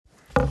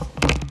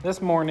This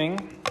morning,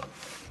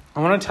 I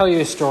want to tell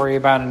you a story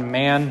about a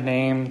man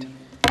named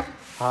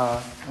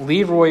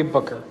Leroy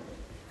Booker.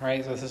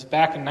 Right? So this is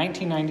back in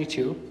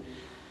 1992.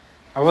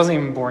 I wasn't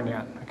even born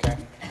yet, okay?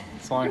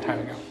 It's a long time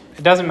ago.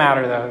 It doesn't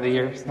matter, though. The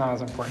year is not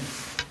as important.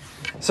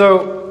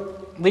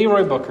 So,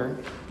 Leroy Booker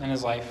in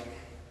his life,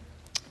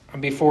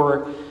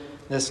 before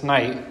this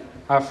night,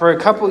 for a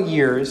couple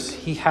years,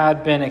 he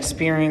had been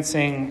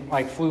experiencing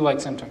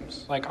flu-like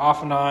symptoms,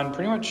 off and on,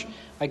 pretty much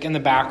in the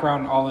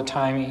background all the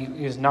time.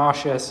 He was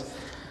nauseous.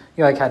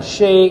 He had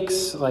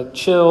shakes,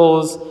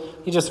 chills.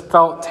 He just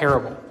felt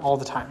terrible all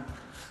the time.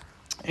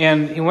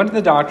 And he went to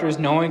the doctors.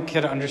 No one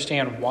could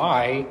understand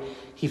why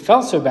he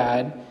felt so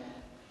bad.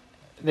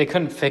 They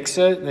couldn't fix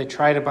it. They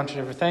tried a bunch of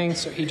different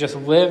things. So he just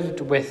lived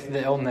with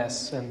the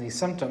illness and these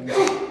symptoms.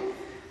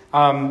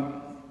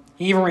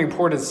 He even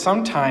reported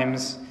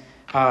sometimes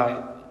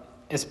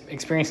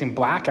experiencing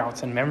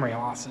blackouts and memory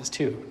losses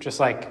too.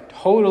 Just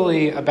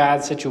totally a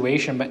bad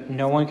situation, but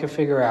no one could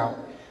figure out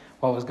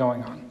what was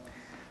going on.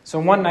 So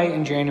one night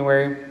in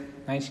January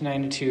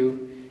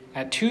 1992,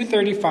 at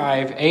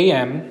 2:35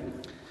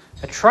 a.m.,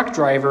 a truck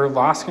driver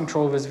lost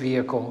control of his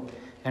vehicle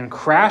and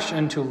crashed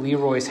into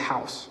Leroy's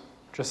house.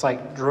 Just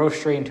drove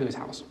straight into his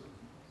house.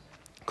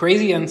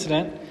 Crazy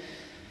incident.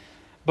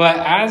 But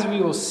as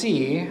we will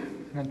see,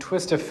 in a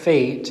twist of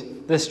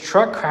fate, this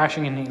truck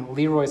crashing into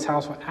Leroy's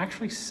house will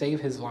actually save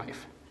his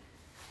life.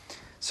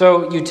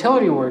 So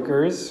utility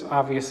workers,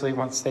 obviously,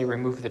 once they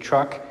removed the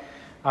truck,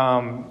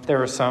 there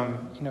were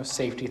some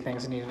safety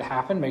things that needed to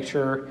happen. Make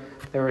sure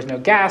there was no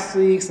gas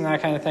leaks and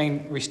that kind of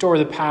thing. Restore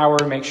the power.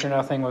 Make sure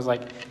nothing was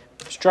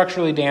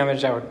structurally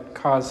damaged that would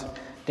cause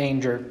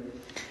danger.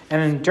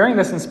 And during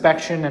this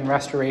inspection and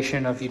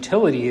restoration of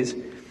utilities,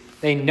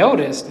 they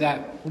noticed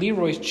that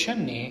Leroy's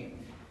chimney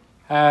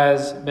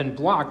has been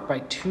blocked by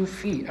 2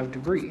 feet of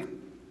debris.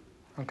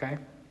 Okay?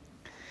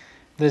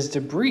 This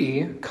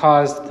debris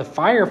caused the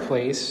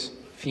fireplace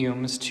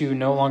fumes to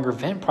no longer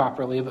vent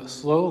properly, but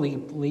slowly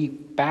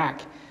leak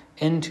back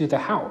into the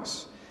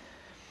house.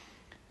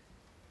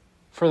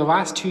 For the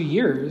last 2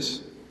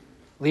 years,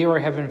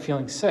 Leroy had been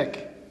feeling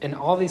sick, and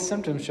all these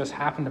symptoms just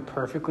happened to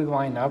perfectly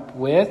line up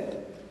with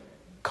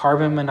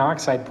carbon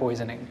monoxide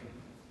poisoning.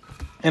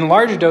 In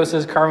large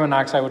doses, carbon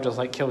monoxide will just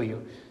kill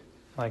you,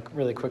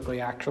 really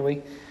quickly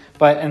actually.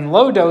 But in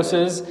low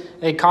doses,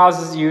 it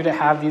causes you to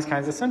have these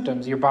kinds of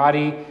symptoms. Your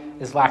body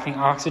is lacking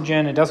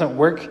oxygen. It doesn't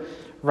work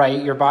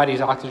right. Your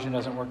body's oxygen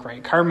doesn't work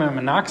right. Carbon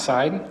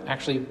monoxide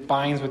actually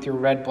binds with your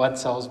red blood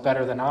cells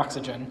better than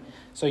oxygen.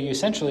 So you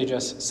essentially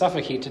just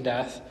suffocate to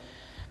death,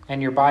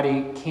 and your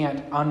body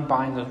can't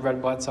unbind those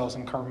red blood cells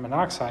and carbon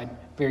monoxide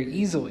very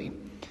easily.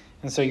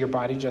 And so your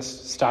body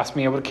just stops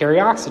being able to carry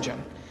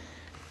oxygen.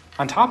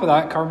 On top of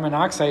that, carbon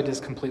monoxide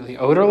is completely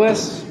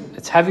odorless.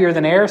 It's heavier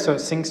than air, so it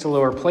sinks to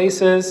lower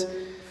places.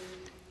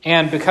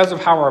 And because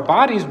of how our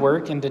bodies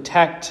work and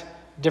detect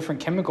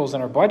different chemicals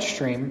in our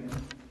bloodstream,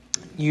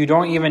 you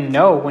don't even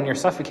know when you're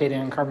suffocating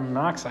on carbon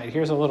monoxide.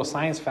 Here's a little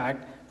science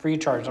fact, free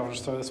charge. I'll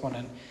just throw this one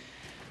in.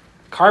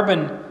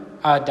 Carbon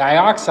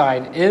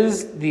dioxide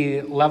is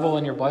the level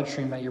in your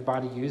bloodstream that your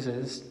body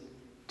uses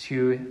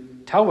to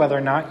tell whether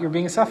or not you're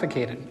being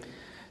suffocated.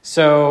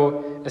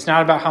 So it's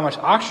not about how much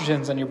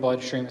oxygen is in your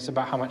bloodstream, it's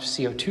about how much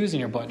CO2 is in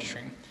your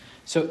bloodstream.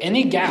 So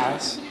any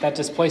gas that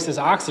displaces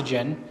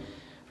oxygen,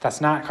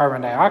 that's not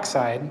carbon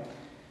dioxide,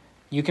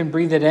 you can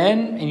breathe it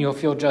in and you'll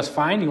feel just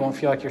fine. You won't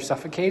feel like you're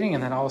suffocating,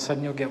 and then all of a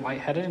sudden you'll get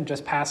lightheaded and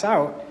just pass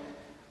out,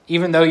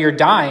 even though you're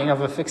dying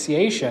of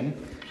asphyxiation.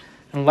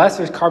 Unless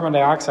there's carbon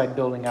dioxide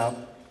building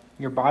up,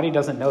 your body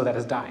doesn't know that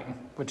it's dying,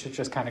 which is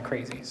just kind of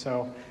crazy.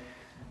 So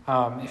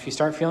if you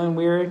start feeling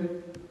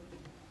weird,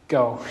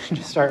 go.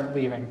 Just start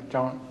leaving.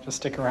 Don't just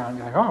stick around.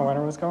 You're I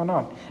wonder what's going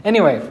on.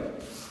 Anyway,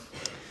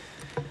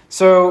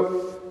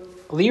 so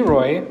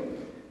Leroy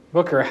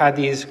Booker had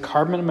these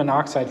carbon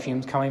monoxide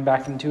fumes coming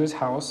back into his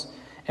house.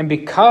 And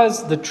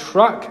because the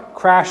truck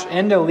crashed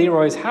into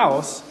Leroy's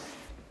house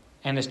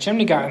and his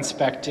chimney got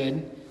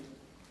inspected,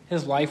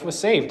 his life was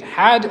saved.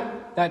 Had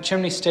that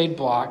chimney stayed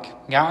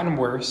blocked, gotten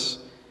worse,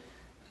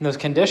 and those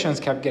conditions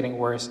kept getting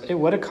worse, it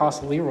would have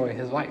cost Leroy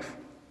his life.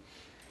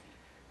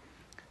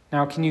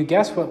 Now, can you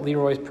guess what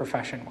Leroy's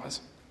profession was?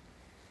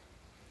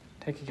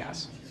 Take a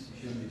guess.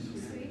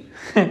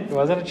 He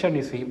wasn't a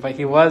chimney sweep, but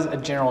he was a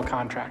general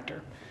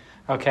contractor.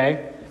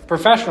 Okay?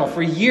 Professional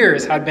for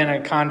years had been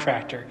a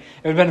contractor.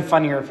 It would have been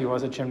funnier if he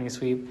was a chimney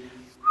sweep.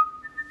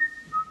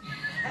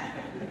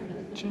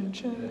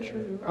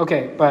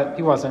 Okay, but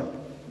he wasn't.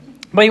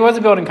 But he was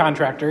a building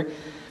contractor.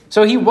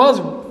 So he was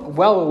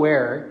well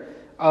aware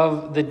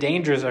of the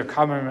dangers of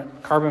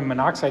carbon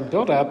monoxide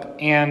buildup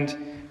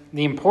and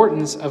the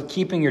importance of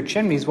keeping your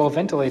chimneys well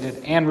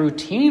ventilated. And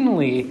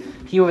routinely,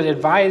 he would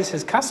advise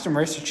his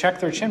customers to check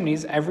their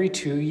chimneys every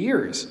 2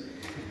 years.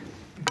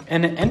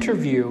 In an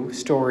interview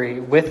story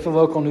with the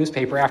local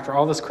newspaper after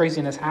all this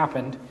craziness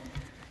happened,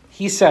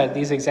 he said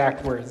these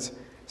exact words: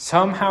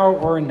 "Somehow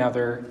or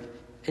another,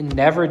 it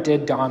never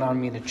did dawn on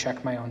me to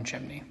check my own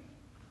chimney."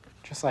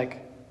 Just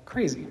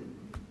crazy.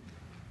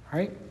 All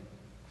right?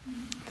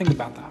 Think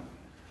about that.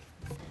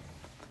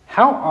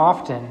 How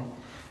often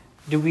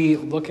do we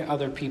look at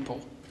other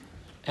people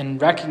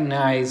and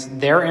recognize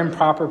their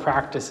improper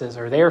practices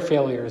or their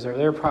failures or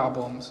their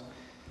problems?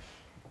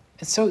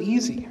 It's so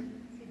easy.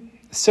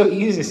 It's so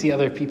easy to see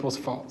other people's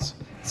faults.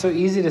 It's so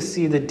easy to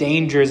see the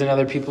dangers in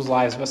other people's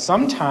lives, but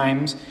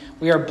sometimes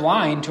we are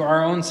blind to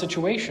our own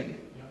situation.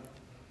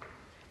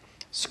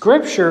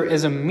 Scripture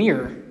is a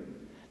mirror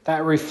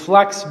that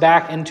reflects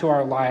back into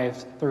our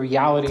lives the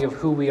reality of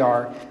who we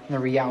are and the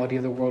reality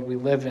of the world we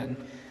live in.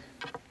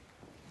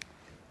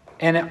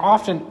 And it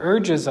often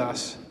urges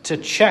us to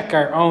check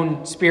our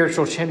own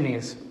spiritual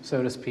chimneys,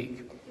 so to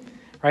speak.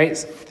 Right?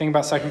 Think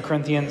about 2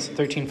 Corinthians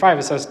 13:5.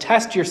 It says,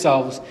 "Test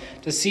yourselves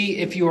to see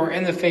if you are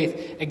in the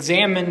faith.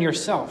 Examine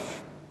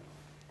yourself."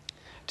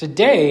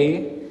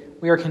 Today,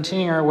 we are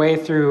continuing our way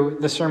through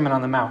the Sermon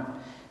on the Mount.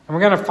 And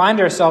we're going to find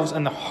ourselves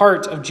in the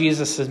heart of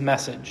Jesus'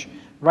 message,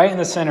 right in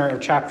the center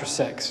of chapter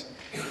 6.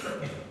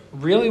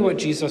 Really what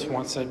Jesus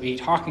wants to be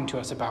talking to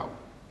us about.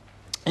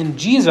 And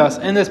Jesus,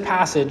 in this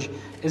passage,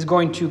 is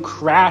going to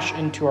crash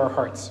into our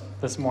hearts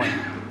this morning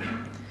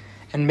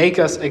and make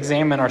us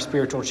examine our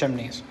spiritual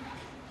chimneys.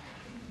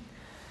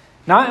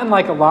 Not in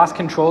like a lost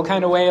control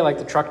kind of way, like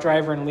the truck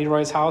driver in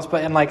Leroy's house,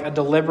 but in like a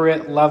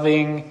deliberate,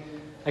 loving,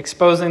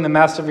 exposing the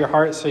mess of your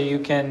heart so you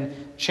can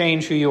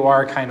change who you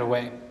are kind of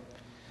way.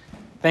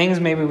 Things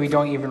maybe we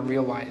don't even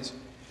realize.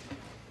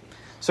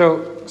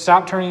 So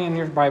stop turning in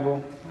your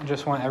Bible. I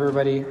just want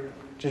everybody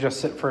to just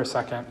sit for a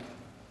second.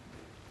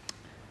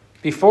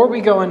 Before we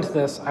go into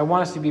this, I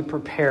want us to be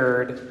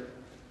prepared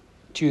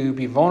to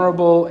be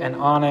vulnerable and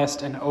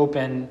honest and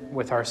open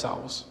with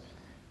ourselves,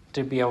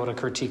 to be able to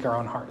critique our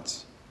own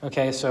hearts.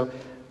 Okay, so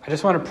I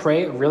just want to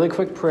pray a really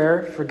quick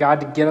prayer for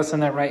God to get us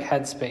in that right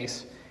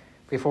headspace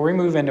before we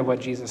move into what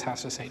Jesus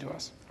has to say to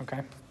us.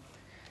 Okay?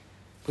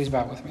 Please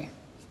bow with me.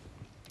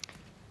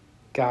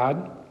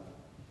 God,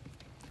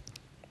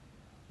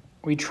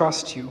 we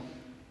trust you,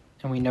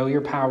 and we know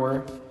your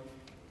power,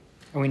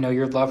 and we know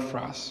your love for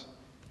us.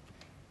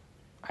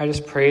 I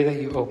just pray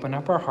that you open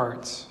up our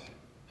hearts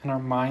and our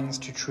minds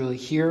to truly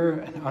hear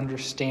and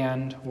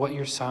understand what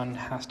your Son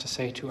has to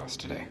say to us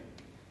today.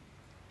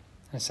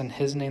 And it's in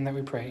his name that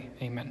we pray.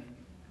 Amen.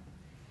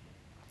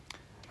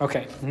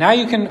 Okay, now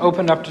you can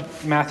open up to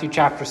Matthew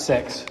chapter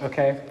 6,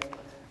 okay?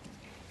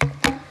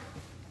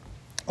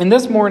 And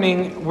this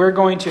morning, we're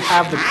going to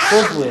have the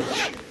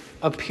privilege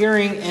of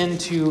peering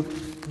into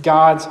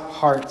God's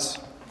heart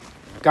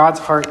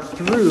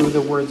through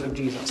the words of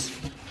Jesus.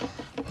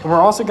 And we're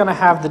also going to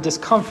have the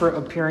discomfort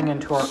of peering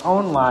into our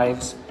own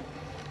lives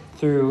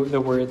through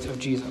the words of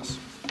Jesus.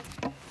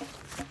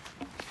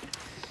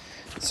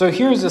 So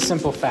here's a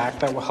simple fact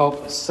that will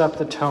help set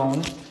the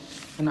tone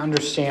and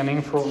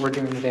understanding for what we're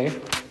doing today.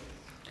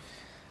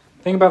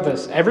 Think about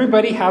this.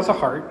 Everybody has a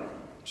heart.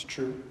 It's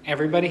true.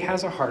 Everybody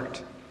has a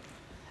heart.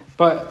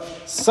 But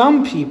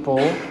some people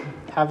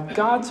have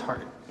God's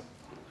heart.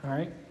 All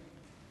right?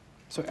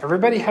 So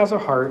everybody has a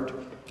heart,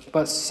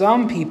 but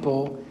some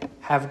people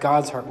have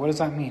God's heart. What does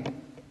that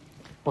mean?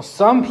 Well,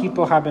 some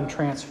people have been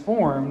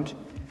transformed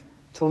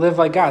to live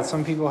like God.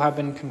 Some people have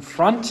been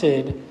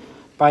confronted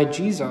by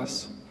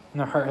Jesus, and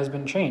their heart has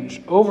been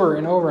changed. Over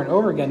and over and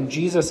over again,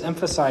 Jesus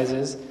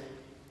emphasizes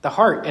the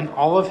heart in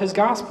all of his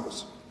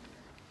Gospels.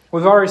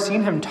 We've already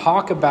seen him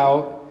talk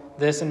about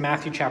this in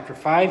Matthew chapter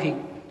 5.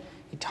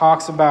 He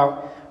talks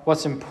about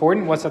what's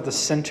important, what's at the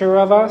center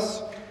of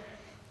us.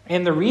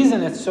 And the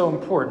reason it's so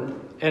important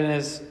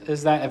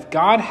is that if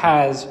God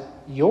has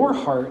your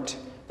heart,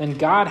 then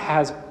God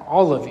has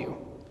all of you.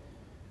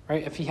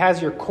 Right? If he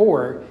has your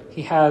core,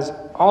 he has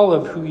all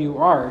of who you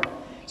are.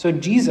 So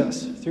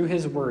Jesus, through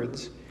his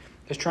words,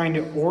 is trying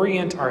to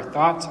orient our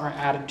thoughts, our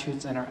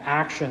attitudes, and our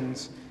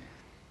actions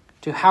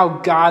to how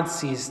God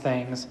sees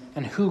things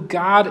and who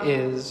God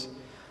is,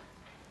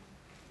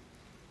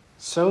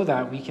 so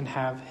that we can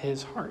have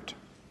his heart.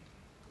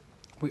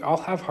 We all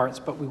have hearts,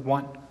 but we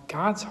want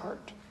God's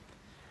heart.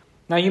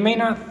 Now, you may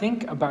not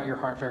think about your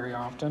heart very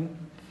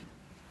often,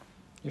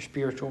 your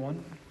spiritual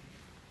one,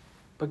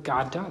 but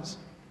God does.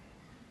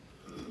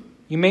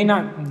 You may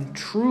not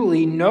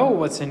truly know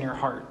what's in your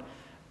heart,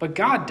 but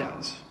God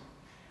does.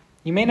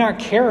 You may not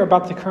care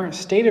about the current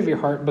state of your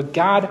heart, but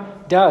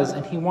God does,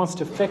 and he wants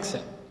to fix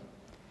it.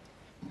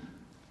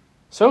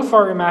 So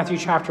far in Matthew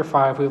chapter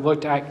 5, we've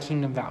looked at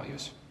kingdom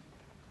values,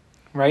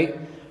 right?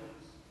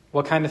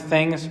 What kind of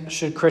things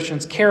should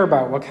Christians care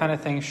about? What kind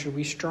of things should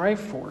we strive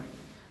for?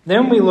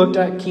 Then we looked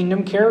at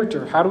kingdom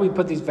character. How do we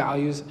put these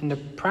values into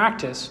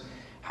practice?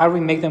 How do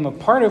we make them a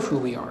part of who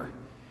we are?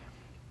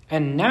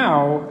 And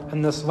now,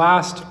 in the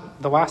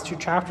last two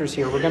chapters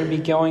here, we're going to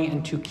be going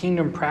into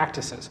kingdom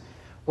practices.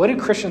 What do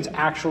Christians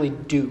actually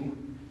do?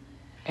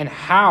 And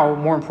how,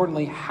 more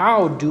importantly,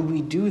 how do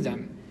we do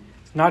them?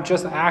 Not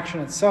just the action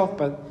itself,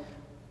 but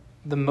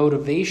the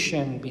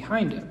motivation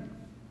behind it.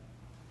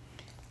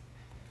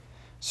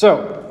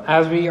 So,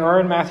 as we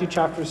are in Matthew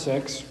chapter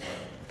 6,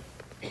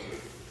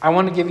 I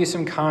want to give you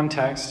some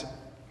context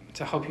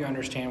to help you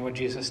understand what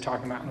Jesus is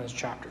talking about in this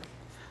chapter.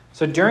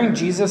 So during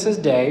Jesus'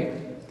 day,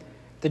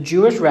 The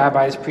Jewish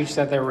rabbis preached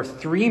that there were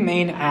three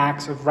main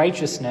acts of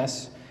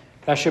righteousness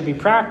that should be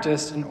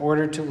practiced in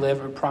order to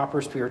live a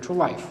proper spiritual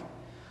life.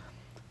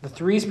 The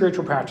three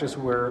spiritual practices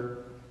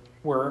were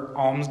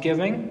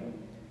almsgiving,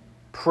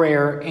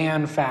 prayer,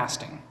 and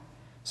fasting.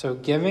 So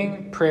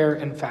giving, prayer,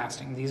 and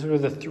fasting. These were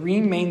the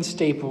three main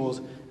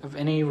staples of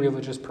any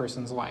religious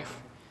person's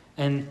life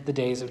in the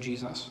days of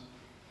Jesus.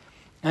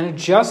 And it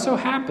just so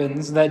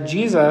happens that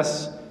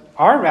Jesus,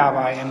 our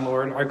Rabbi and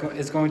Lord,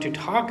 is going to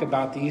talk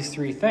about these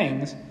three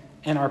things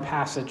in our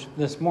passage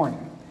this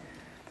morning.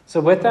 So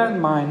with that in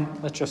mind,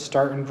 let's just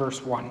start in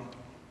verse 1.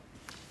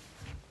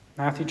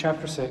 Matthew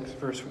chapter 6,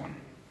 verse 1.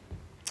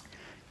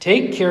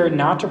 Take care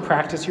not to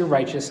practice your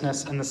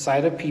righteousness in the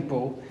sight of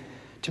people,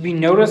 to be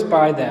noticed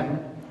by them.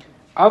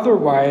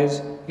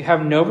 Otherwise, you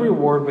have no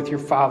reward with your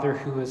Father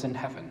who is in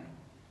heaven.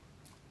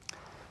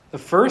 The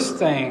first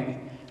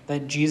thing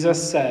that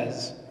Jesus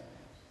says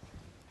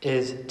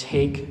is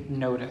take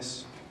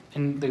notice.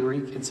 In the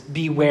Greek, it's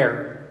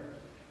beware.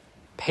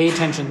 Pay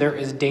attention. There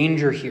is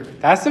danger here.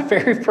 That's the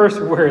very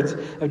first words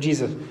of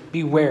Jesus.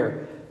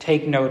 Beware.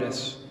 Take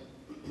notice.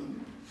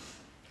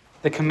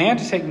 The command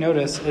to take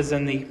notice is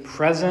in the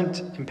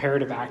present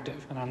imperative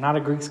active. And I'm not a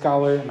Greek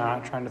scholar, and I'm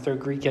not trying to throw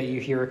Greek at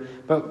you here.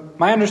 But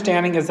my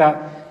understanding is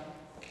that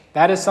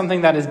that is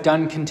something that is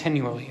done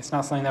continually. It's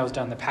not something that was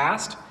done in the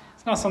past.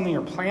 It's not something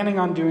you're planning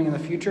on doing in the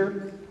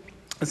future.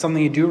 It's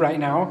something you do right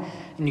now,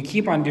 and you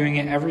keep on doing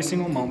it every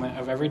single moment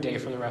of every day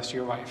for the rest of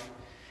your life.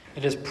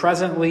 It is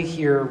presently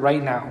here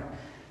right now.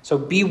 So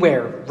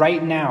beware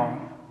right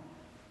now.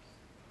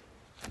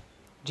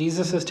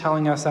 Jesus is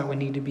telling us that we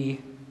need to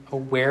be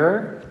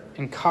aware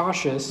and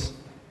cautious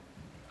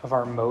of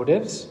our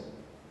motives.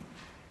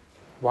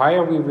 Why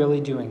are we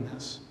really doing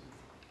this?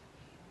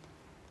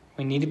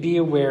 We need to be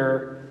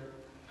aware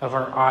of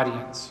our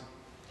audience.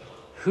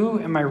 Who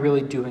am I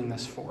really doing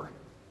this for?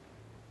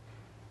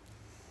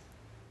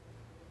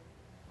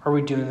 Are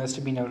we doing this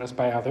to be noticed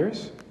by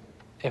others?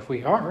 If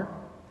we are,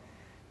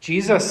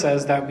 Jesus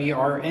says that we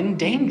are in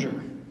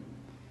danger.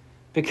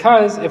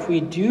 Because if we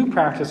do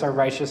practice our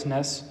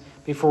righteousness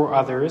before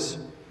others,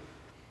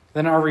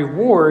 then our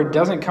reward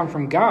doesn't come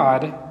from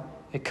God,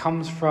 it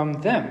comes from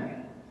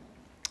them.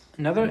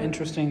 Another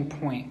interesting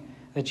point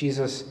that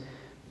Jesus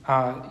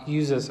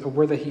uses, a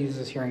word that he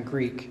uses here in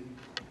Greek,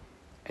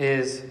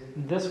 is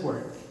this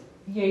word,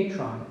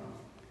 iatron.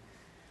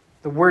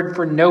 The word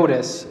for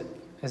notice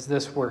is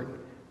this word.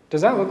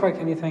 Does that look like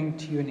anything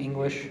to you in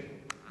English?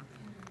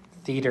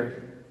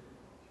 Theater,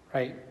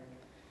 right?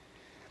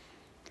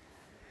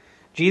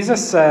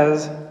 Jesus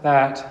says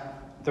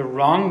that the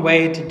wrong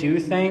way to do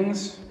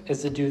things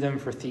is to do them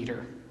for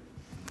theater,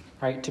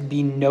 right? To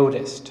be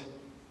noticed,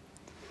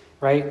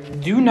 right?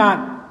 Do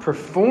not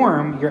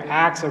perform your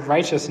acts of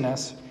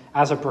righteousness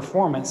as a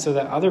performance so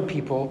that other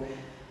people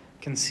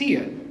can see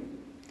it.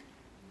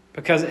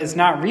 Because it's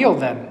not real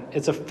then.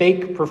 It's a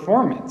fake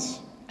performance.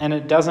 And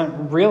it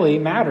doesn't really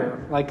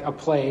matter like a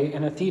play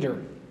in a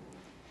theater,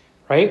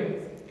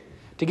 right?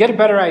 To get a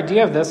better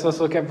idea of this,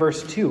 let's look at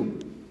verse 2.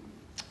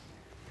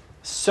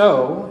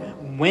 So,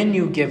 when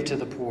you give to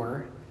the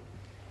poor,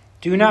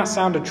 do not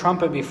sound a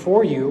trumpet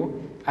before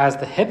you, as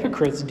the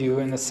hypocrites do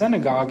in the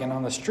synagogue and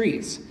on the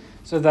streets,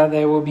 so that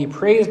they will be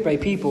praised by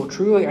people.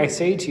 Truly, I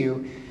say to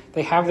you,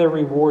 they have their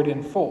reward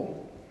in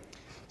full.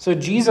 So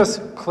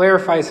Jesus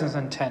clarifies his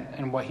intent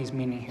and what he's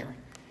meaning here.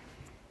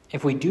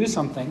 If we do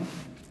something,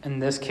 in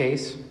this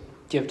case,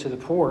 give to the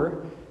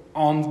poor,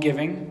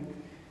 almsgiving,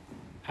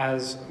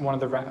 as one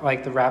of the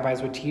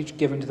rabbis would teach,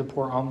 giving to the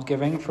poor,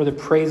 almsgiving for the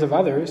praise of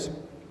others,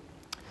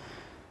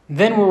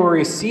 then we'll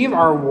receive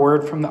our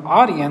reward from the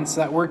audience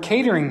that we're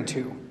catering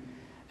to.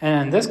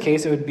 And in this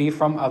case, it would be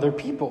from other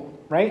people,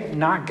 right?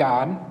 Not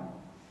God.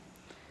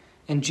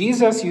 And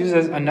Jesus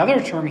uses another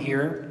term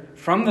here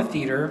from the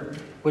theater,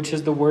 which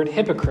is the word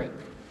hypocrite.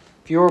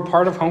 If you were a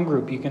part of home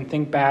group, you can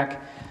think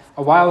back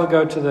a while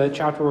ago to the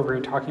chapter where we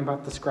were talking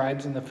about the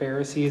scribes and the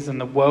Pharisees and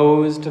the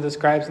woes to the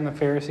scribes and the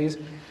Pharisees.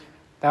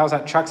 That was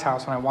at Chuck's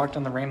house when I walked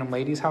in the random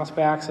lady's house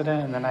by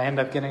accident, and then I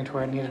ended up getting to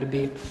where I needed to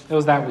be. It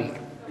was that week.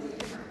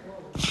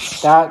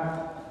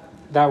 That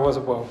was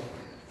a woe.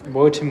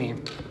 Woe to me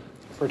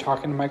for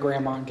talking to my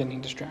grandma and getting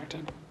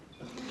distracted.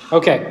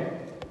 Okay.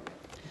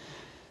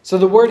 So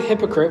the word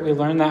hypocrite we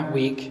learned that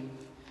week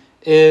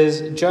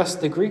is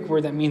just the Greek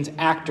word that means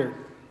actor.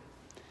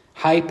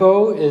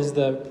 Hypo is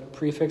the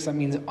prefix that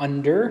means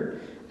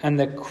under, and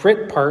the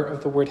crit part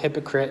of the word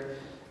hypocrite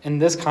in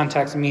this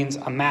context means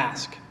a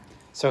mask.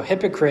 So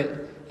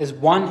hypocrite is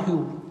one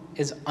who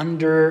is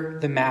under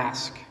the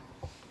mask.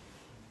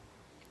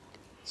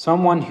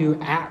 Someone who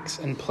acts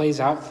and plays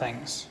out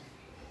things.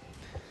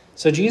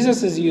 So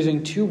Jesus is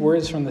using two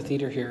words from the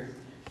theater here.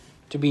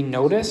 To be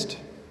noticed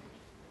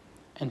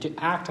and to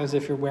act as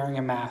if you're wearing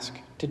a mask.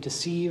 To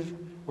deceive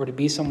or to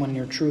be someone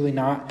you're truly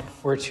not,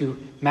 or to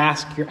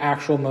mask your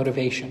actual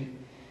motivation.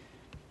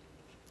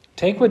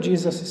 Take what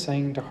Jesus is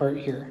saying to heart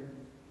here.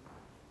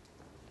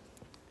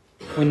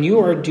 When you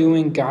are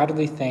doing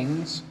godly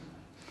things,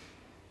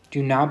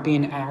 do not be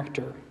an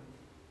actor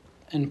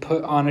and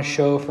put on a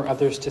show for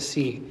others to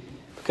see,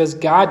 because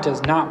God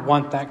does not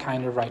want that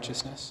kind of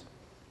righteousness.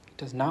 He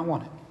does not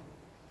want it.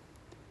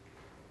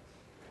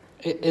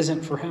 It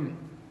isn't for him.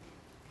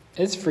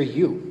 It's for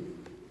you.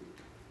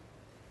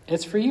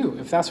 It's for you.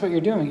 If that's what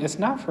you're doing, it's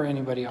not for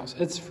anybody else.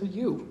 It's for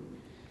you.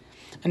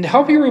 And to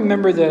help you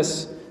remember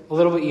this a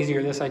little bit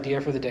easier, this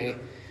idea for the day,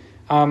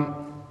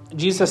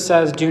 Jesus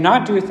says, do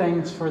not do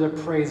things for the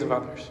praise of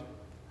others.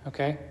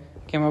 Okay?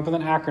 Came up with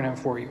an acronym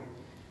for you.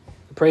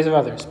 The praise of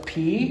others.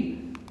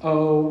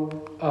 P-O-O.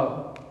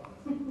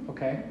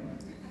 Okay?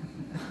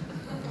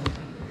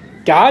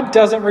 God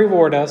doesn't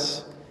reward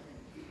us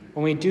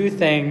when we do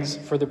things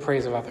for the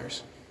praise of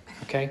others.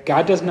 Okay?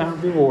 God does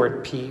not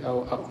reward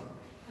P-O-O.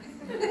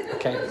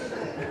 Okay?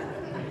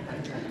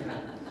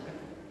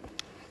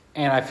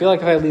 And I feel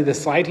like if I leave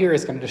this slide here,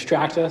 it's going to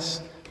distract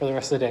us for the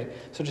rest of the day.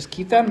 So just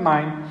keep that in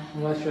mind.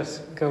 And let's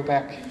just go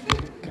back.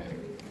 Okay.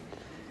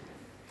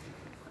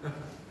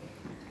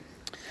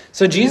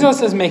 So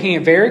Jesus is making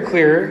it very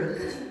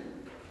clear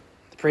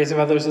the praise of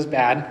others is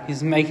bad.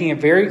 He's making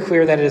it very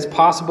clear that it is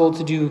possible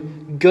to do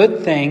good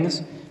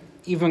things,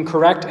 even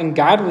correct and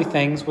godly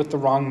things with the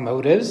wrong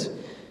motives.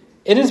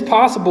 It is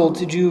possible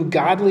to do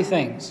godly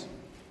things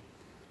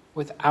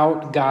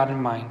without God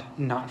in mind,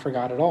 not for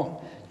God at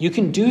all. You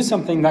can do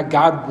something that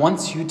God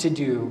wants you to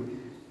do,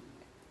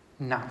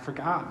 not for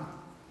God.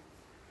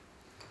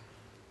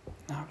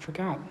 Not for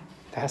God.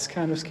 That's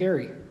kind of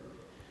scary,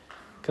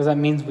 because that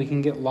means we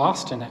can get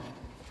lost in it.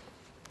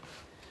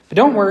 But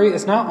don't worry,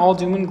 it's not all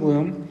doom and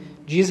gloom.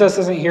 Jesus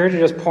isn't here to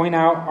just point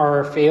out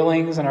our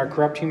failings and our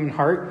corrupt human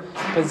heart,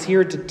 but he's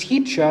here to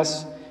teach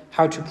us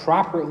how to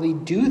properly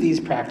do these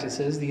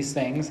practices, these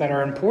things that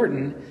are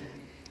important,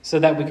 so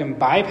that we can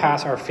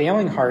bypass our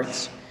failing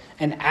hearts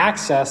and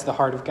access the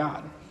heart of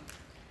God.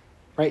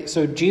 Right?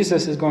 So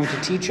Jesus is going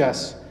to teach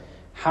us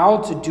how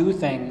to do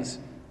things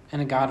in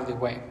a godly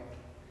way,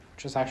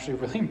 which is actually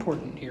really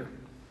important here.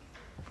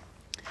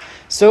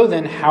 So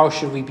then, how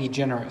should we be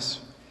generous?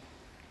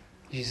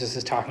 Jesus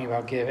is talking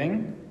about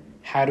giving.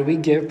 How do we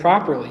give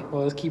properly?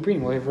 Well, let's keep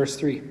reading. We'll have verse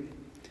 3.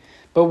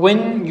 But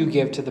when you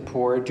give to the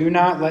poor, do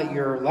not let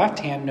your left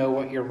hand know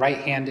what your right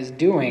hand is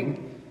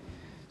doing,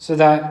 so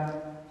that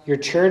your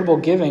charitable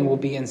giving will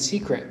be in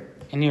secret,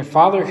 and your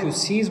Father who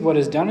sees what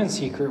is done in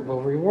secret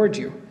will reward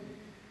you.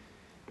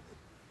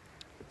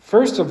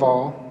 First of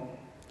all,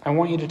 I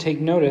want you to take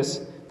notice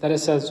that it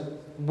says,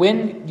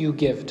 when you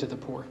give to the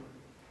poor.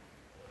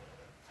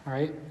 All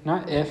right?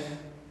 Not if,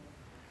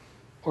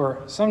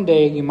 or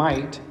someday you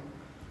might,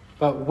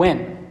 but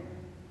when.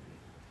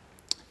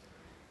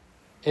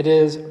 It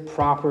is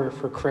proper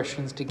for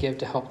Christians to give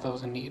to help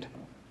those in need.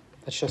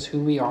 That's just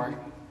who we are.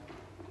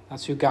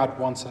 That's who God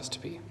wants us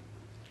to be.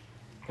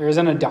 There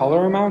isn't a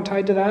dollar amount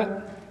tied to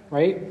that,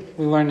 right?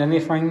 We learned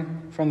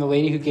anything from the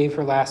lady who gave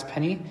her last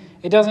penny.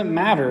 It doesn't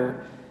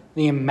matter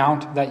the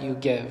amount that you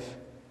give,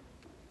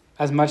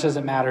 as much as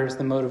it matters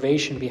the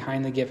motivation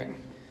behind the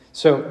giving.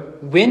 So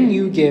when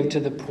you give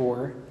to the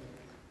poor,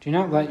 do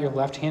not let your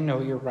left hand know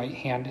what your right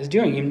hand is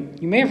doing.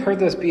 You may have heard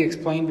this be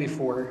explained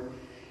before,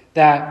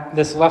 that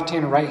this left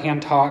hand and right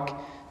hand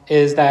talk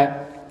is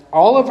that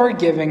all of our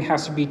giving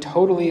has to be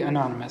totally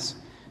anonymous.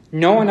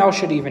 No one else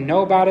should even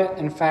know about it.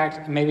 In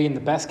fact, maybe in the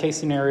best case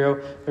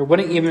scenario, there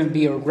wouldn't even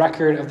be a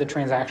record of the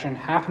transaction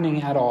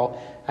happening at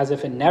all, as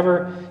if it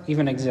never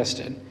even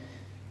existed.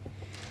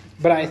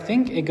 But I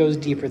think it goes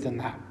deeper than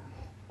that.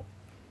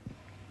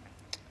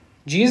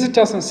 Jesus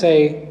doesn't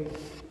say,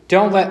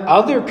 don't let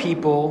other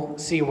people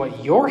see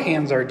what your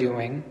hands are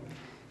doing.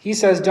 He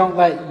says, don't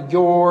let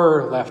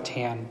your left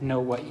hand know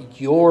what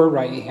your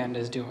right hand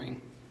is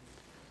doing.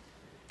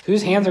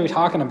 Whose hands are we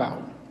talking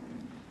about?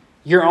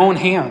 Your own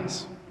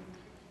hands.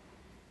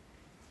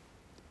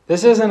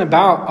 This isn't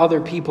about other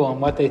people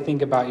and what they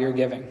think about your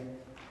giving.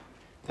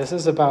 This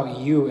is about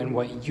you and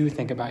what you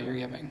think about your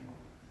giving.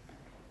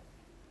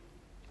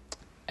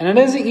 And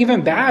it isn't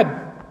even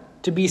bad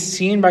to be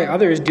seen by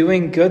others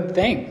doing good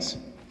things.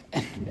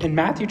 In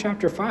Matthew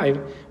chapter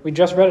 5, we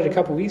just read it a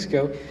couple weeks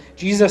ago,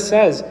 Jesus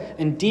says,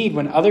 indeed,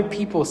 when other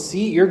people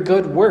see your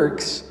good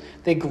works,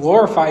 they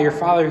glorify your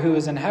Father who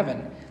is in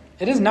heaven.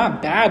 It is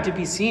not bad to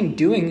be seen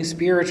doing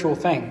spiritual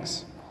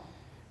things,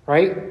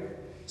 right?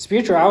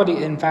 Spirituality,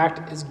 in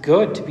fact, is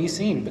good to be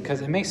seen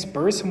because it may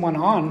spur someone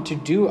on to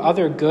do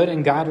other good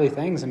and godly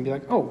things and be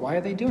like, oh, why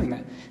are they doing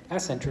that?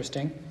 That's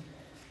interesting.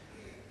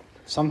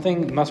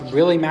 Something must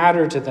really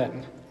matter to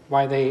them,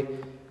 why they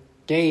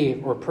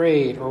gave or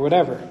prayed or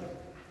whatever.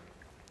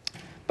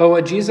 But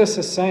what Jesus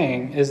is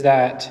saying is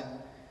that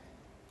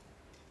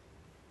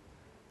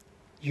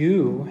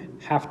you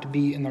have to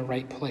be in the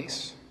right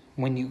place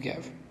when you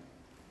give.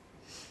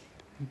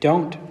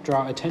 Don't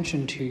draw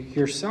attention to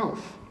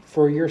yourself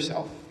for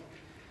yourself.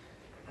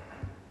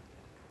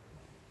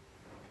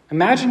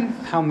 Imagine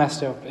how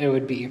messed up it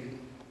would be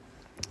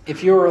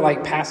if you were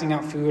like passing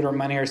out food or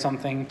money or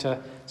something to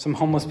some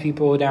homeless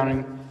people down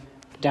in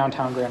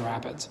downtown Grand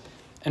Rapids.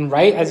 And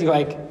right as you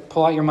like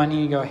pull out your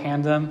money, you go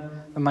hand them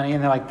the money,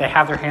 and they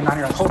have their hand on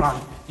you. Like, hold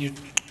on. You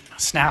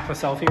snap a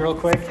selfie real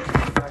quick.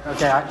 Like,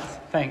 okay,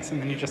 thanks.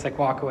 And then you just like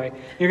walk away.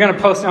 You're going to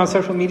post it on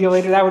social media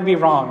later. That would be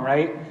wrong,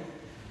 right?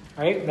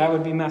 Right? That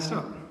would be messed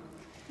up.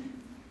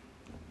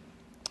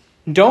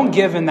 Don't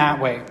give in that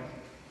way,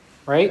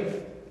 right?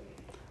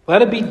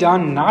 Let it be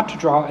done not to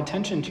draw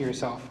attention to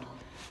yourself.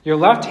 Your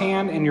left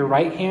hand and your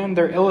right hand,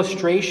 they're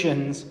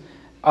illustrations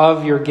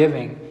of your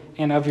giving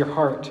and of your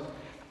heart.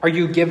 Are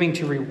you giving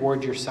to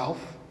reward yourself?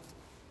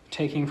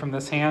 Taking from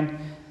this hand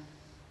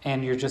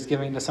and you're just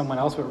giving to someone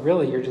else, but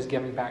really you're just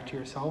giving back to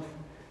yourself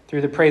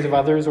through the praise of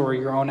others or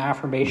your own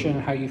affirmation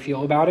and how you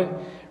feel about it,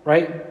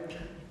 right?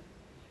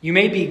 You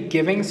may be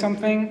giving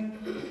something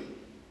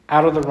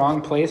out of the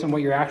wrong place, and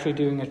what you're actually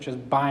doing is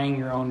just buying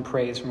your own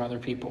praise from other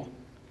people.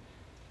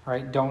 All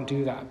right, don't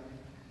do that.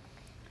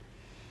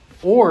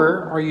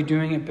 Or are you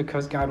doing it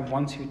because God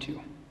wants you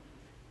to?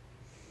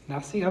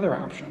 That's the other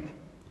option.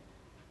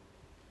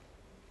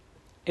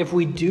 If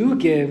we do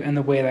give in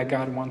the way that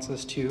God wants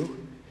us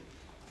to,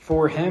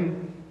 for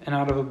Him and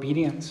out of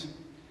obedience,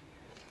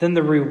 then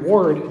the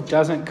reward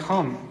doesn't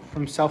come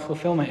from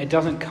self-fulfillment. It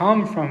doesn't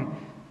come from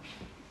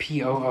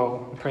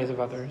POO, the praise of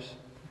others.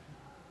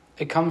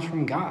 It comes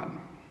from God.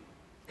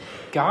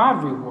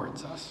 God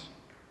rewards us.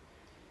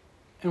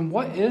 And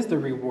what is the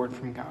reward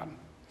from God?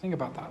 Think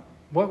about that.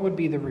 What would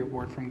be the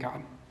reward from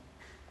God?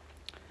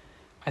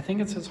 I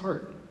think it's His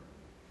heart.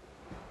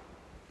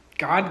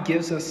 God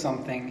gives us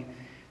something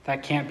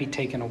that can't be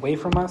taken away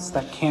from us,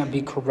 that can't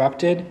be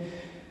corrupted,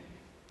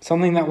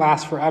 something that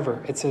lasts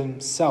forever. It's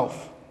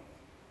Himself.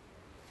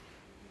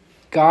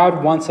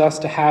 God wants us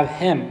to have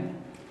Him.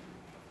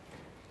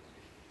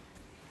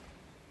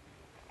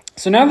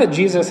 So now that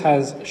Jesus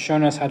has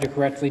shown us how to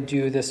correctly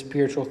do this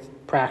spiritual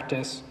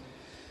practice,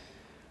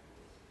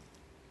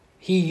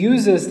 He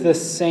uses the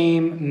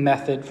same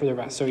method for the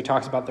rest. So He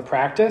talks about the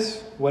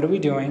practice, what are we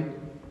doing?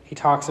 He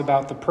talks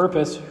about the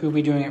purpose, who are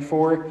we doing it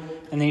for?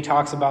 And then He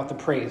talks about the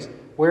praise.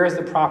 Where is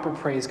the proper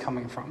praise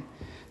coming from?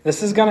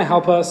 This is going to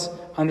help us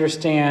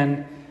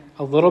understand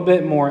a little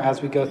bit more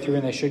as we go through,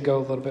 and they should go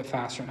a little bit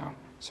faster now.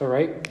 So,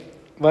 right,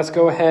 let's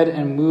go ahead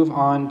and move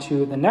on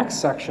to the next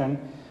section,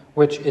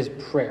 which is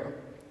prayer.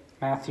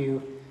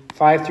 Matthew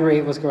 5 through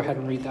 8, let's go ahead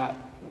and read that.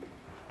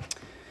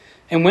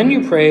 And when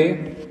you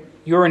pray,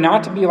 you are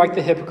not to be like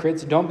the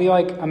hypocrites. Don't be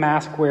like a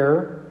mask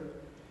wearer,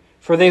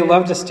 for they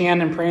love to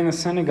stand and pray in the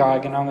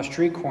synagogue and on the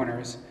street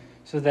corners,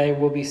 so they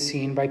will be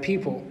seen by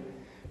people.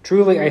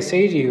 Truly, I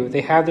say to you,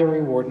 they have their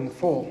reward in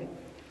full.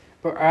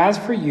 But as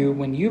for you,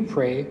 when you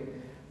pray,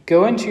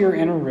 go into your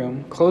inner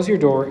room, close your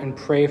door, and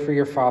pray to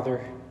your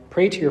Father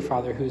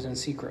who is in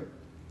secret.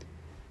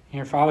 And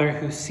your Father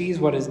who sees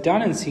what is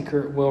done in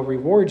secret will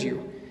reward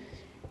you.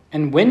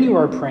 And when you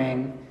are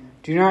praying,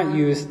 do not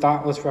use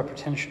thoughtless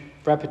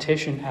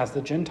repetition as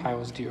the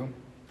Gentiles do,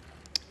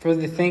 for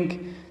they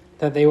think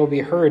that they will be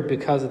heard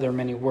because of their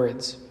many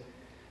words.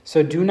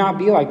 So do not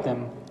be like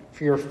them,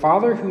 for your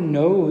Father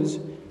knows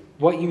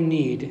what you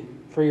need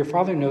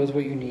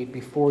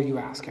before you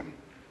ask Him.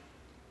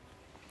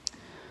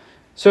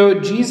 So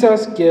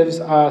Jesus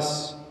gives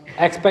us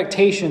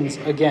expectations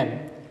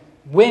again.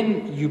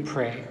 When you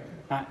pray,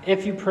 not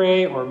if you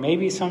pray or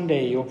maybe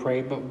someday you'll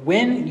pray, but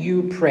when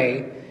you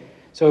pray.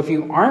 So if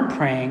you aren't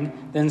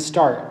praying, then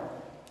start.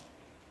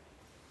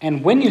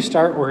 And when you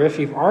start, or if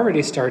you've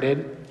already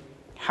started,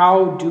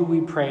 how do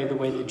we pray the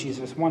way that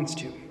Jesus wants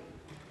to?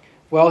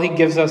 Well, He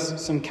gives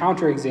us some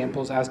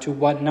counterexamples as to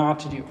what not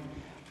to do.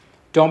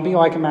 Don't be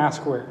like a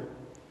mask wearer.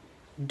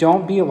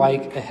 Don't be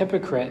like a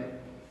hypocrite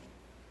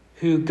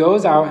who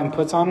goes out and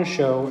puts on a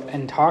show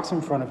and talks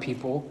in front of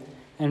people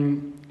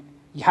and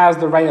has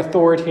the right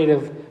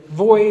authoritative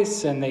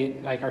voice, and they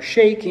like are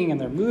shaking and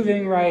they're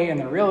moving right and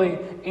they're really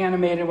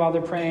animated while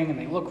they're praying and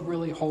they look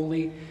really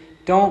holy.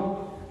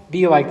 Don't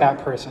be like that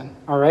person,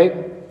 all right?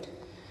 And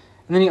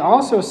then He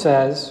also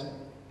says,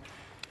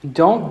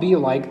 don't be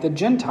like the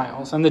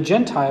Gentiles. And the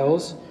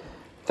Gentiles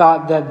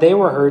thought that they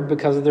were heard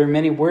because of their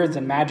many words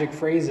and magic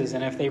phrases,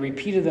 and if they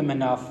repeated them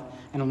enough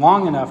and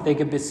long enough, they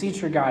could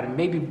beseech their God and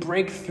maybe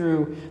break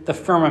through the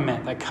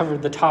firmament that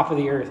covered the top of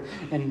the earth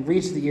and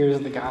reach the ears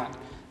of the God.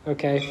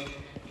 Okay?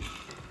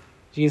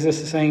 Jesus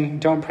is saying,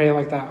 don't pray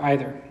like that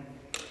either.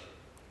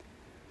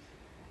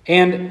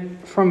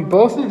 And from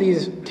both of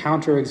these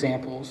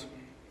counterexamples,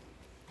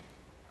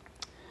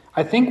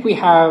 I think we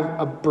have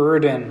a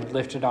burden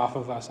lifted off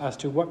of us as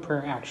to what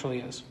prayer actually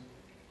is.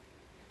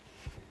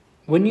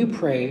 When you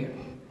pray,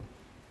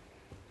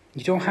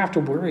 you don't have to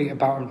worry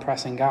about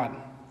impressing God.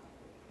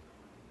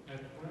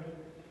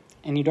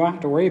 And you don't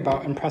have to worry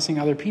about impressing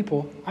other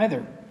people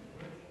either.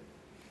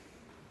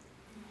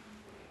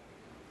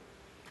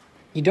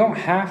 You don't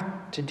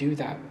have to do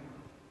that.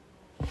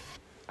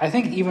 I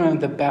think even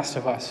the best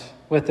of us,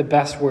 with the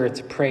best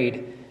words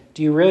prayed,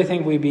 do you really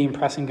think we'd be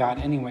impressing God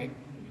anyway?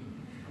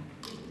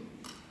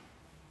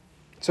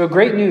 So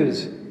great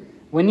news.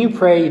 When you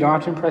pray, you don't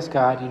have to impress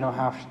God. You don't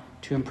have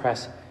to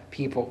impress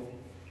people.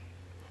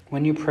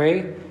 When you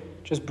pray,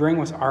 just bring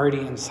what's already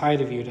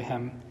inside of you to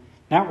Him,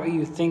 not what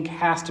you think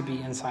has to be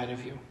inside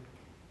of you.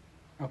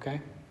 Okay?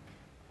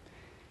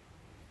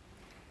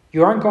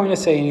 You aren't going to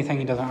say anything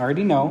He doesn't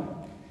already know.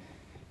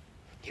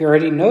 He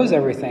already knows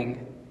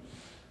everything,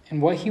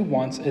 and what he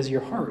wants is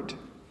your heart,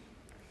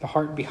 the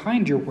heart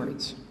behind your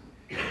words.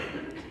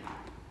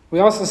 We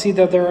also see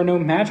that there are no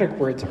magic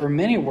words or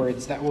many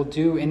words that will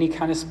do any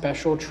kind of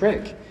special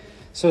trick.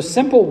 So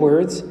simple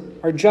words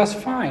are just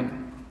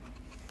fine.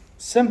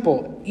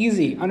 Simple,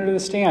 easy,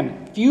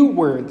 understand. Few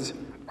words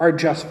are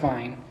just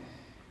fine.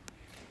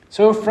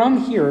 So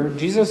from here,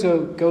 Jesus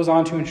goes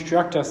on to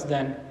instruct us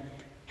then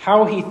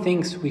how he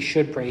thinks we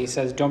should pray. He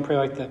says, don't pray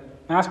like the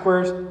mask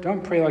wearers,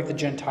 don't pray like the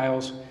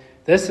Gentiles.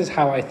 This is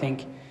how I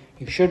think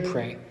you should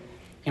pray.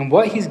 And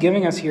what he's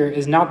giving us here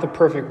is not the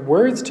perfect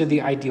words to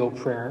the ideal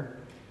prayer.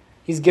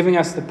 He's giving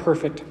us the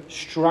perfect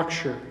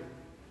structure,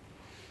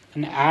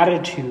 an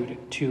attitude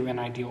to an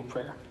ideal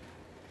prayer.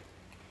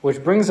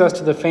 Which brings us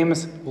to the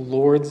famous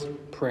Lord's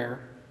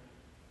Prayer,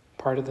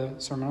 part of the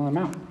Sermon on the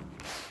Mount.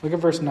 Look at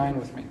verse 9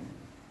 with me.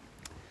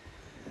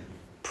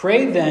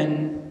 Pray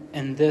then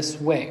in this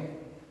way.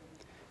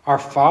 Our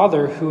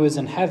Father who is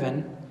in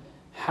heaven,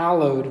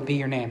 hallowed be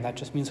your name. That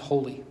just means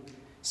holy.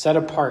 Set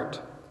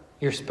apart.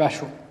 You're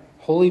special.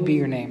 Holy be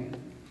your name.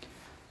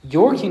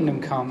 Your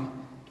kingdom come.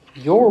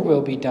 Your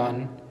will be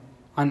done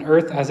on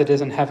earth as it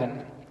is in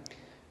heaven.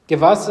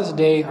 Give us this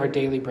day our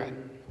daily bread.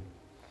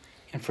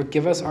 And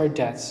forgive us our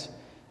debts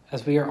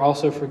as we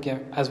also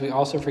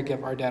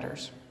forgive our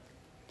debtors.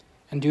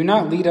 And do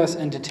not lead us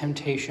into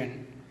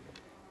temptation,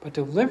 but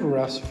deliver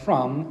us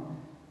from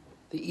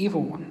the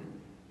evil one.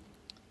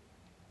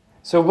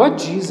 So what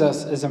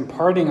Jesus is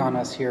imparting on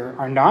us here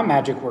are not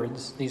magic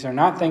words. These are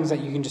not things that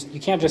you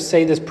can't just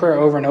say this prayer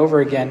over and over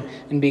again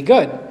and be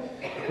good,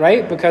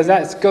 right? Because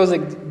that goes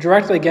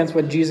directly against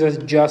what Jesus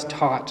just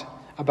taught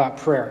about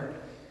prayer.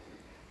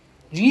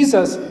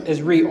 Jesus is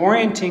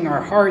reorienting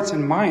our hearts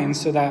and minds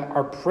so that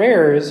our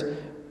prayers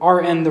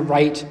are in the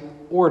right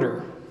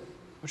order,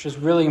 which is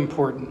really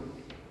important.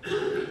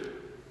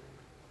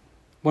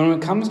 When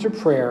it comes to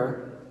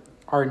prayer,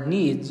 our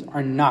needs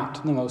are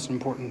not the most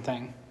important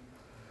thing.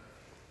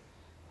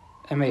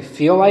 It may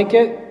feel like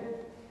it.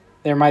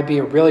 There might be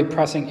a really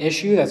pressing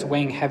issue that's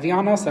weighing heavy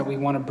on us that we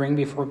want to bring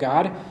before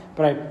God,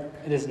 but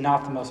it is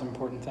not the most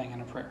important thing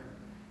in a prayer.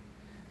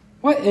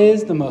 What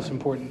is the most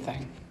important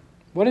thing?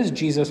 What does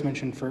Jesus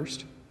mention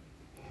first?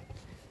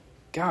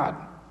 God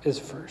is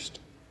first.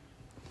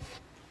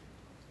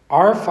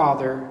 Our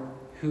Father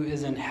who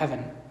is in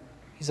heaven,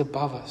 he's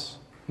above us,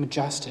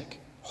 majestic,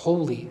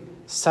 holy,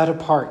 set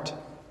apart.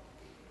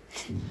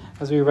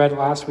 As we read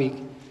last week,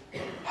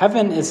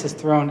 heaven is his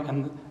throne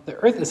and the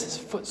earth is his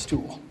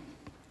footstool.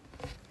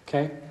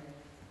 Okay?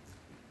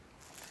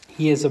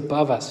 He is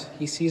above us.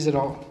 He sees it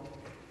all.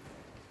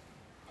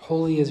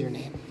 Holy is your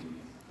name.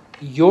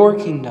 Your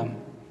kingdom,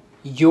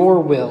 your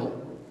will.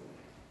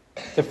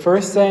 The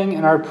first thing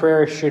in our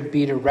prayer should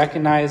be to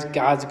recognize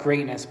God's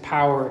greatness,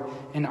 power,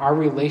 and our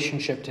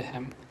relationship to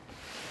him.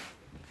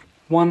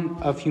 One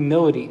of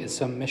humility is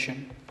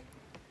submission.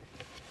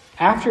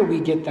 After we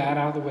get that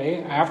out of the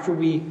way, after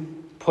we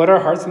put our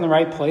hearts in the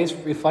right place,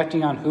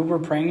 reflecting on who we're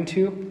praying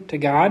to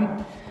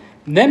God,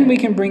 then we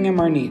can bring him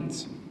our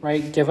needs,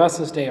 right? Give us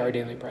this day our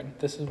daily bread.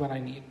 This is what I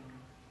need.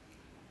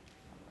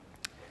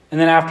 And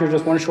then after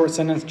just one short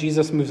sentence,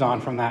 Jesus moves on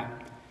from that.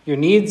 Your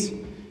needs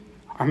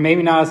are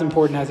maybe not as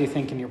important as you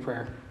think in your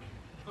prayer.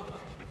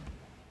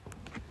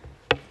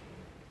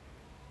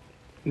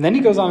 And then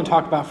he goes on to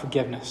talk about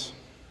forgiveness.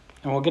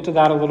 And we'll get to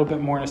that a little bit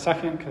more in a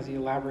second because he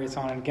elaborates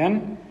on it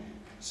again.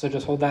 So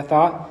just hold that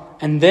thought.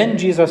 And then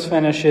Jesus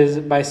finishes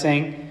by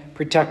saying,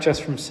 protect us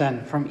from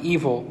sin, from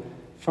evil,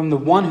 from the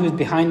one who's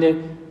behind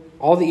it,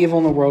 all the evil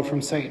in the world,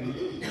 from Satan.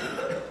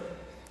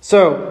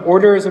 So,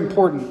 order is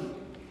important.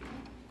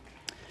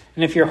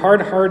 And if you're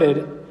hard-hearted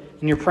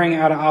and you're praying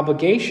out of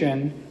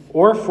obligation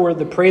or for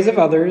the praise of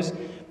others,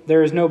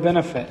 there is no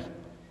benefit.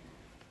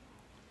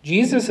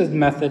 Jesus'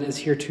 method is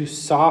here to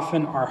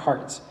soften our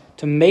hearts,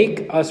 to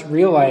make us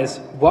realize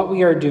what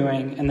we are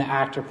doing in the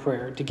act of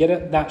prayer, to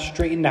get that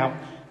straightened out,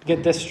 to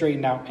get this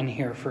straightened out in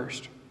here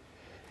first.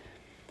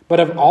 But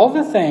of all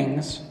the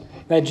things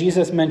that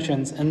Jesus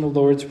mentions in the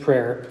Lord's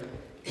Prayer,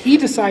 he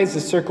decides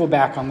to circle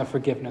back on the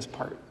forgiveness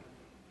part.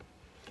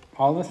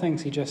 All the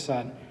things he just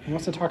said. He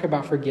wants to talk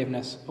about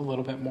forgiveness a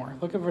little bit more.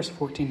 Look at verse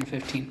 14 and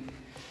 15.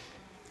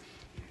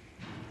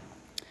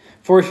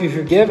 For if you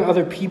forgive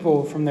other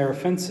people from their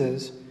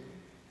offenses,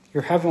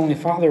 your heavenly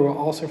Father will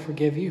also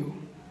forgive you.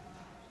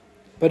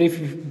 But if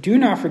you do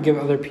not forgive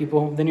other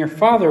people, then your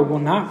Father will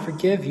not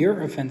forgive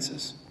your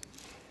offenses.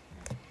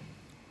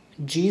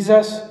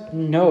 Jesus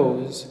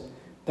knows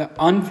that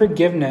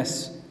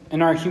unforgiveness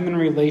in our human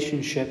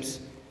relationships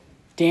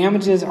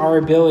damages our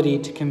ability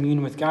to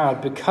commune with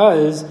God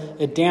because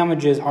it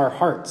damages our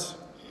hearts.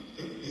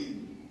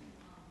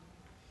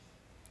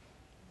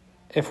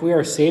 If we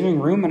are saving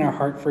room in our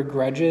heart for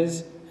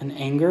grudges and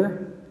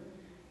anger,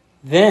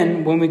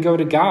 then when we go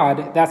to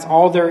God, that's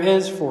all there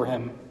is for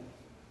him.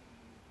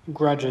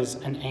 Grudges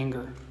and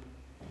anger.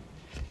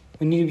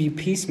 We need to be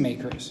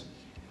peacemakers.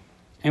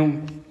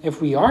 And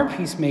if we are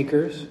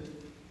peacemakers,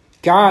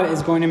 God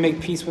is going to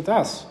make peace with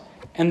us.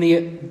 And the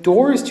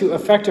doors to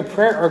effective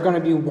prayer are going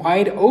to be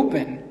wide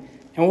open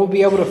And we'll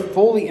be able to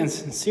fully and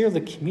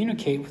sincerely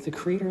communicate with the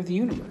creator of the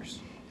universe.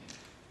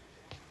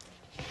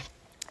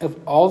 Of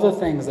all the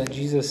things that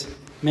Jesus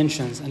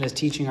mentions in his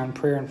teaching on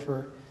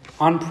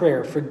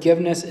prayer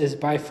forgiveness is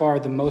by far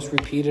the most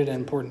repeated and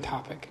important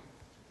topic.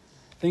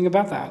 Think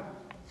about that.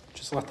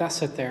 Just let that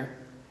sit there.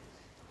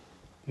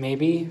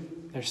 Maybe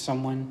there's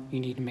someone you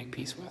need to make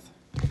peace with.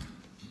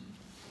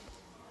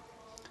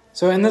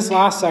 So in this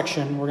last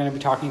section, we're going to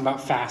be talking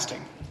about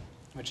fasting,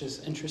 which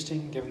is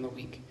interesting given the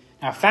week.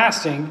 Now,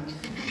 fasting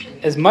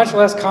is much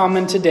less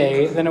common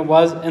today than it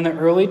was in the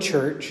early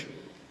church,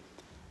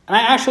 and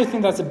I actually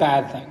think that's a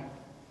bad thing.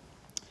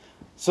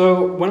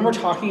 So when we're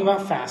talking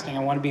about fasting, I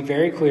want to be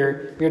very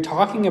clear, we are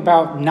talking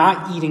about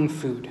not eating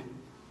food.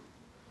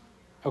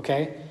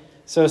 Okay?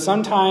 So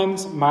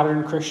sometimes,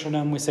 modern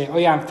Christendom, we say, oh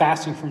yeah, I'm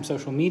fasting from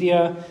social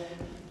media.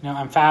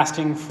 I'm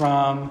fasting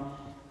from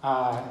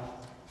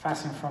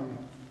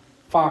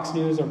Fox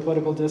News or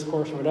political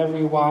discourse or whatever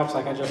you watch.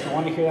 Like, I just don't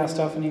want to hear that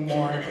stuff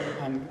anymore.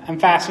 I'm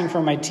fasting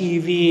from my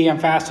TV. I'm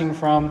fasting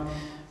from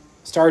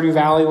Stardew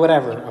Valley,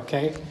 whatever,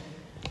 okay?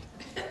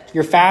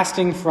 You're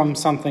fasting from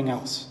something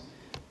else.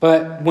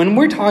 But when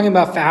we're talking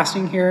about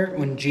fasting here,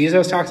 when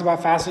Jesus talks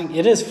about fasting,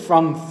 it is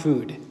from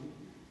food,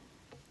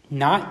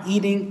 not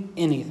eating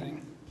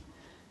anything.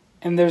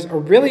 And there's a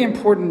really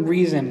important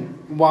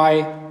reason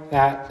why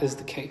that is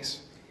the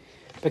case.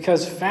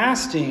 Because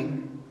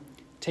fasting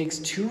takes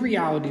two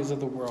realities of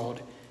the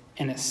world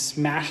and it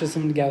smashes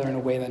them together in a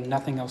way that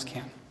nothing else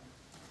can.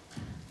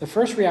 The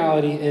first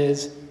reality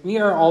is we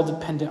are all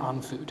dependent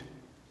on food.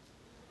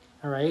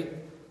 All right?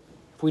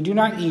 If we do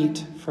not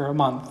eat for a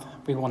month,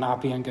 we will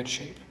not be in good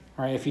shape.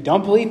 All right? If you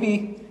don't believe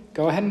me,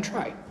 go ahead and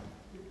try.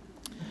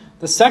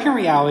 The second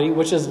reality,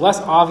 which is less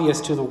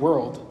obvious to the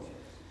world,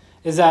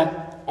 is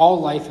that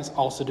all life is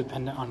also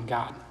dependent on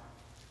God.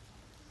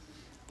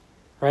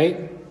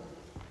 Right?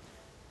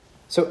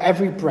 So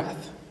every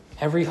breath,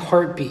 every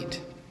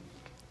heartbeat,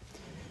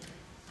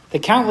 the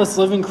countless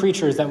living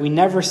creatures that we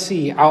never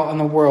see out in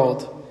the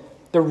world,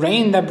 the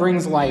rain that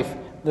brings life,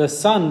 the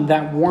sun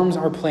that warms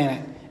our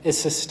planet, is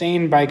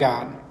sustained by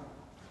God.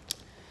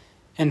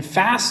 And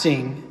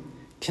fasting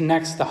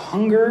connects the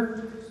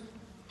hunger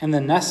and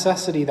the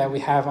necessity that we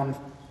have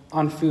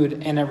on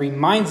food, and it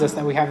reminds us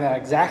that we have that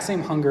exact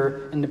same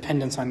hunger and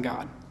dependence on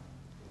God.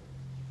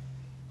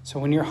 So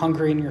when you're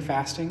hungry and you're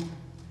fasting,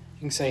 you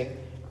can say,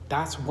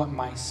 that's what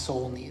my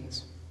soul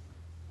needs.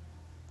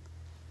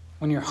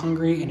 When you're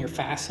hungry and you're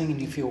fasting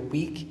and you feel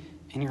weak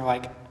and you're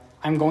like,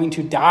 I'm going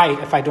to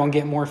die if I don't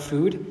get more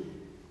food,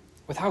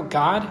 without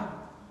God,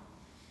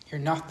 you're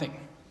nothing.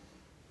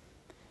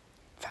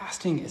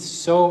 Fasting is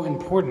so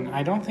important.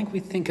 I don't think we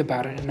think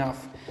about it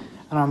enough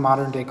in our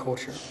modern day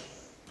culture.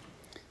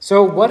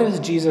 So what does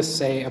Jesus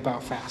say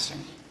about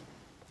fasting?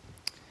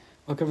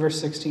 Look at verse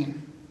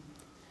 16.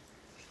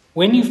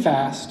 When you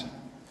fast,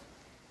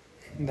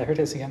 there it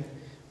is again,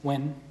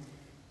 when,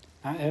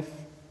 not if,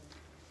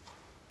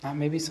 not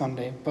maybe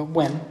someday, but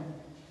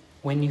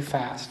when you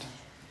fast,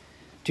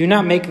 do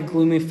not make a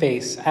gloomy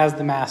face as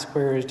the mask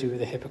wearers do,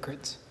 the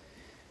hypocrites.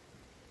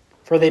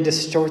 For they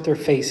distort their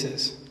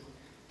faces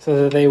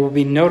so that they will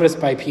be noticed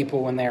by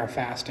people when they are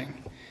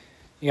fasting.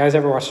 You guys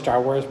ever watch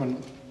Star Wars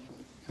when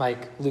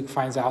Luke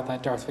finds out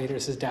that Darth Vader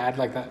is his dad,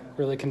 like that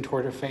really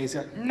contorted face?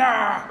 Like,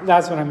 nah!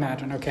 That's what I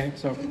imagine, okay?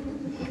 So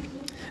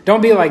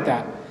don't be like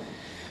that.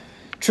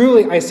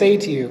 Truly, I say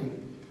to you,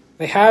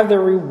 they have their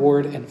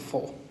reward in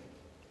full.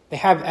 They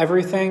have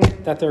everything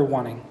that they're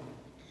wanting,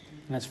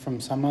 and it's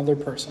from some other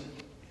person.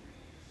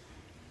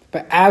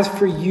 But as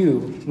for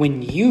you,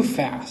 when you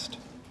fast,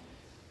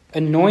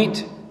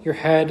 anoint your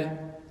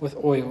head with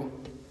oil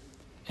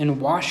and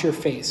wash your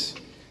face,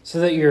 so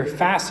that your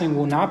fasting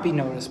will not be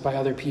noticed by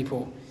other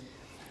people,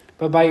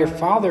 but by your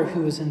Father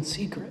who is in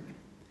secret.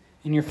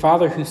 And your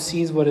Father who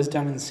sees what is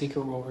done in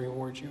secret will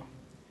reward you.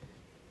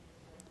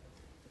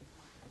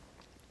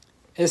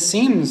 It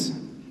seems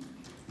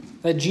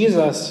that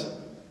Jesus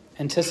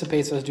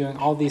anticipates us doing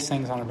all these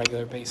things on a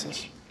regular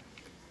basis.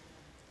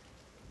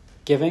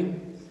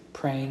 Giving,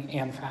 praying,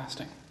 and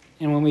fasting.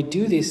 And when we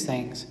do these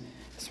things,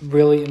 it's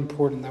really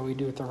important that we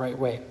do it the right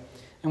way.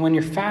 And when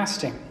you're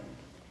fasting,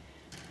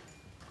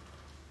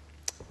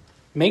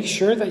 make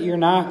sure that you're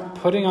not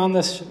putting on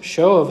this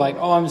show of like,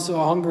 oh, I'm so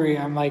hungry,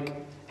 I'm like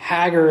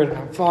haggard, and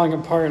I'm falling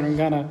apart, and I'm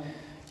going to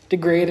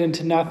degrade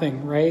into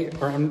nothing, right?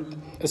 Or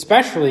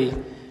especially,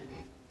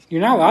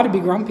 you're not allowed to be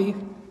grumpy,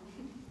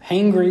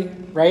 hangry,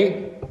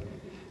 right?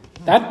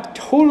 That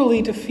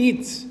totally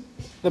defeats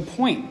the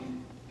point,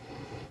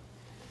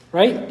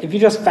 right? If you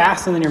just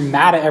fast and then you're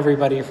mad at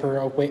everybody for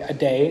a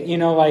day,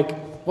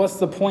 what's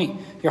the point?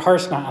 Your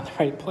heart's not in the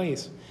right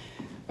place,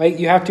 right?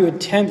 You have to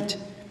attempt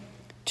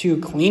to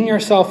clean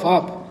yourself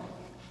up,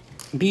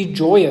 be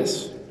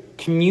joyous,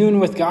 commune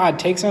with God.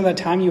 Take some of that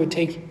time you would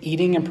take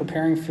eating and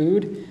preparing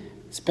food.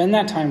 Spend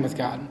that time with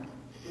God.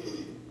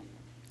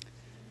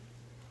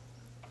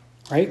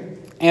 Right?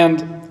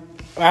 And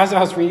as I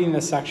was reading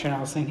this section, I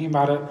was thinking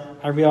about it.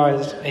 I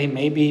realized, hey,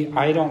 maybe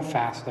I don't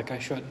fast like I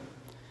should.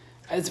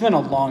 It's been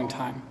a long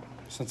time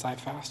since I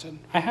fasted.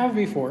 I have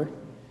before,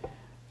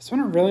 It's been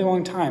a really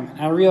long time.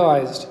 And I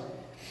realized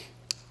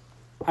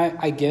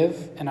I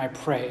give and I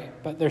pray,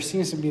 but there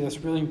seems to be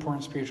this really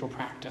important spiritual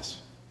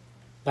practice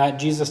that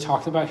Jesus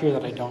talked about here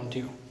that I don't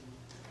do.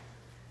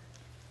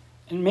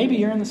 And maybe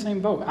you're in the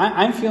same boat.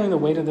 I'm feeling the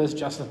weight of this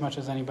just as much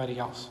as anybody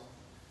else.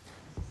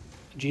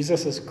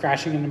 Jesus is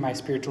crashing into my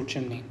spiritual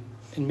chimney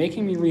and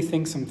making me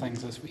rethink some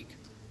things this week.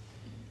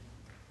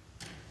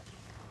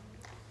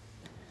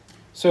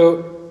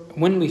 So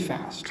when we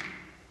fast,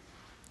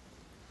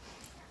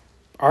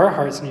 our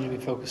hearts need to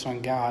be focused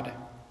on God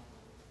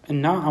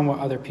and not on what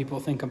other people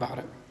think about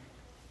it.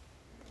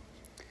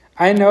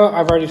 I know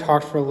I've already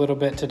talked for a little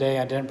bit today.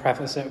 I didn't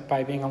preface it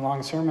by being a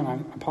long sermon. I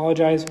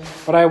apologize.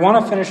 But I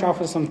want to finish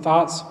off with some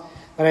thoughts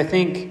that I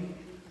think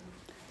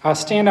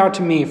stand out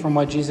to me from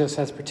what Jesus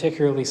has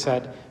particularly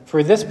said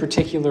for this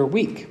particular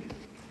week.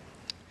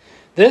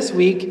 This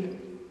week,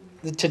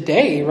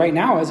 today, right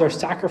now, is our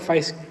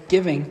Sacrifice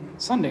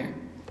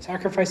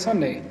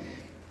Sunday.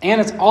 And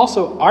it's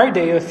also our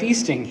day of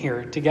feasting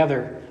here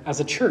together as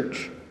a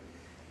church.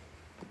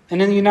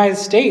 And in the United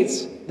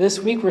States, this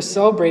week we're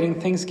celebrating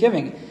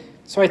Thanksgiving.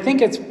 So I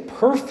think it's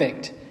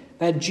perfect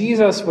that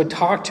Jesus would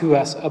talk to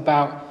us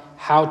about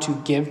how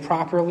to give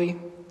properly,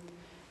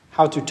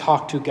 how to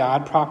talk to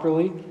God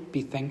properly,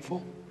 be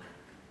thankful,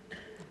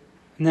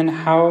 and then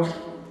how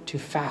to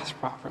fast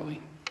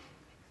properly.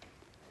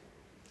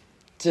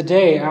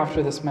 Today,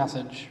 after this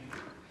message,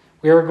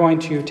 we are going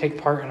to take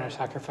part in our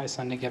Sacrifice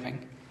Sunday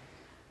giving.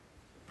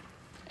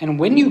 And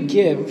when you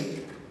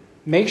give,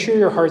 make sure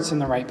your heart's in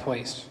the right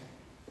place.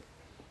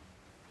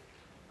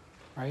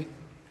 Right?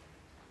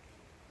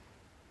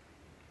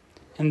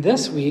 And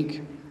this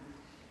week,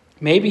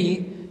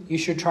 maybe you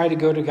should try to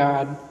go to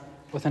God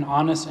with an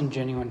honest and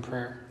genuine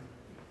prayer.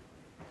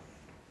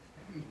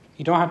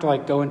 You don't have to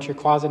go into your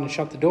closet and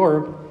shut the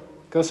door.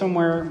 Go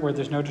somewhere where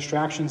there's no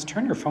distractions.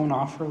 Turn your phone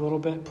off for a little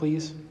bit,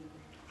 please.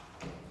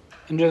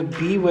 And just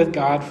be with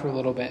God for a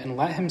little bit and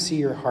let him see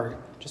your heart.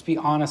 Just be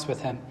honest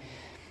with him.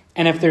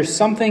 And if there's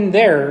something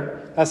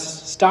there that's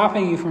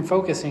stopping you from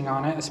focusing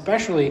on it,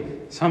 especially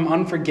some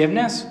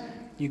unforgiveness,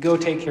 you go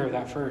take care of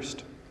that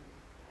first.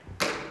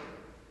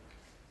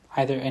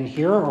 Either in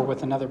here or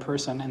with another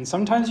person. And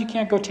sometimes you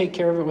can't go take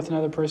care of it with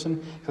another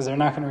person because they're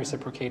not going to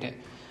reciprocate it.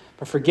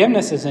 But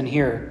forgiveness is in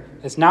here.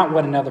 It's not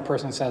what another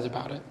person says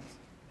about it.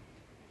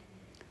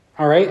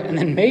 All right? And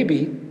then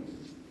maybe,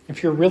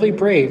 if you're really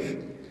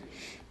brave,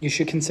 you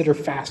should consider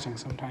fasting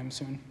sometime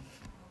soon.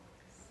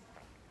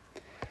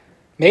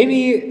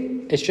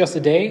 Maybe it's just a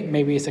day.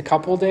 Maybe it's a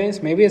couple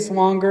days. Maybe it's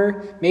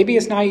longer. Maybe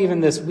it's not even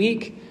this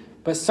week.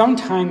 But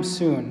sometime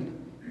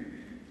soon,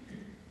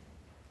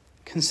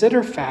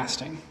 consider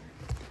fasting.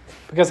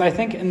 Because I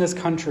think in this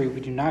country, we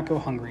do not go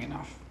hungry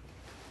enough.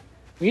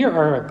 We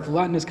are a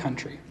gluttonous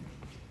country.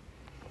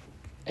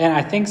 And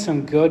I think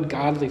some good,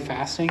 godly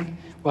fasting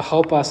will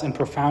help us in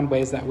profound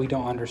ways that we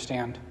don't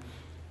understand.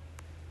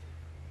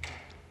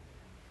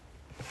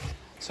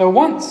 So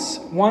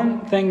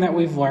one thing that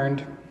we've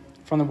learned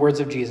from the words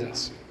of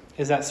Jesus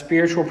is that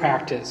spiritual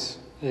practice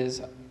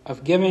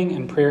of giving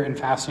and prayer and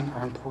fasting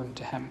are important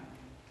to him.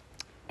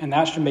 And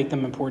that should make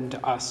them important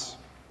to us.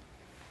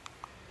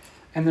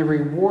 And the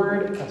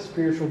reward of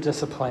spiritual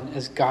discipline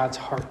is God's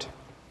heart.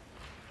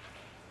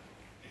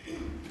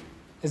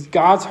 Is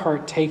God's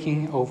heart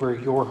taking over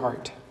your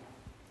heart?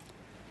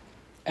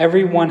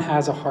 Everyone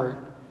has a heart,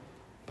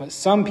 but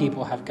some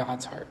people have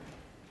God's heart.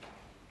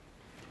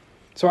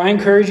 So I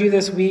encourage you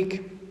this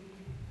week,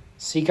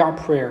 seek out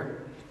prayer,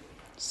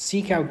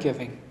 seek out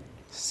giving,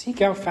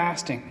 seek out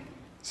fasting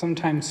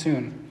sometime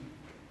soon.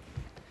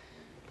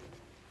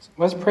 So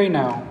let's pray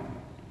now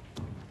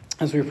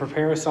as we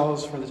prepare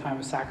ourselves for the time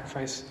of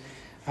Sacrifice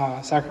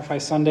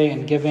Sunday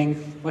and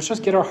giving. Let's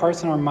just get our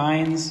hearts and our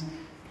minds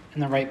in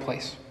the right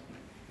place.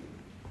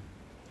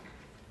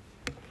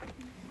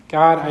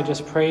 God, I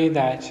just pray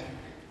that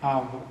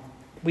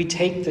we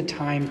take the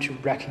time to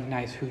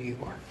recognize who you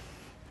are.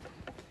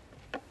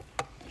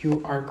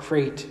 You are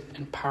great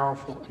and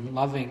powerful and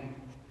loving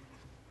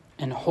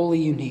and wholly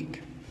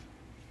unique.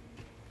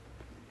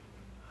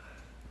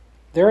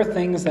 There are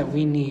things that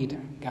we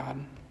need,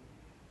 God,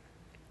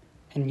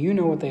 and you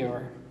know what they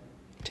are.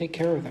 Take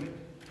care of them.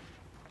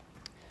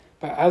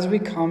 But as we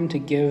come to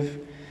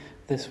give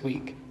this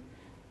week,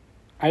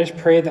 I just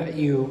pray that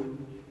you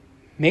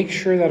make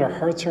sure that our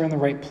hearts are in the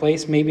right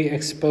place, maybe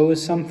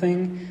expose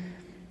something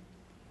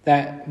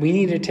that we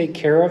need to take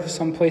care of,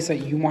 someplace that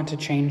you want to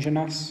change in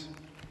us.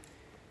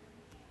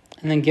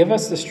 And then give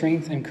us the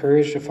strength and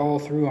courage to follow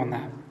through on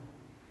that.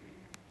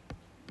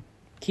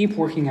 Keep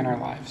working in our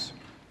lives.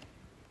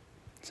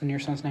 It's in your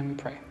Son's name we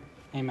pray.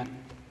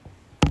 Amen.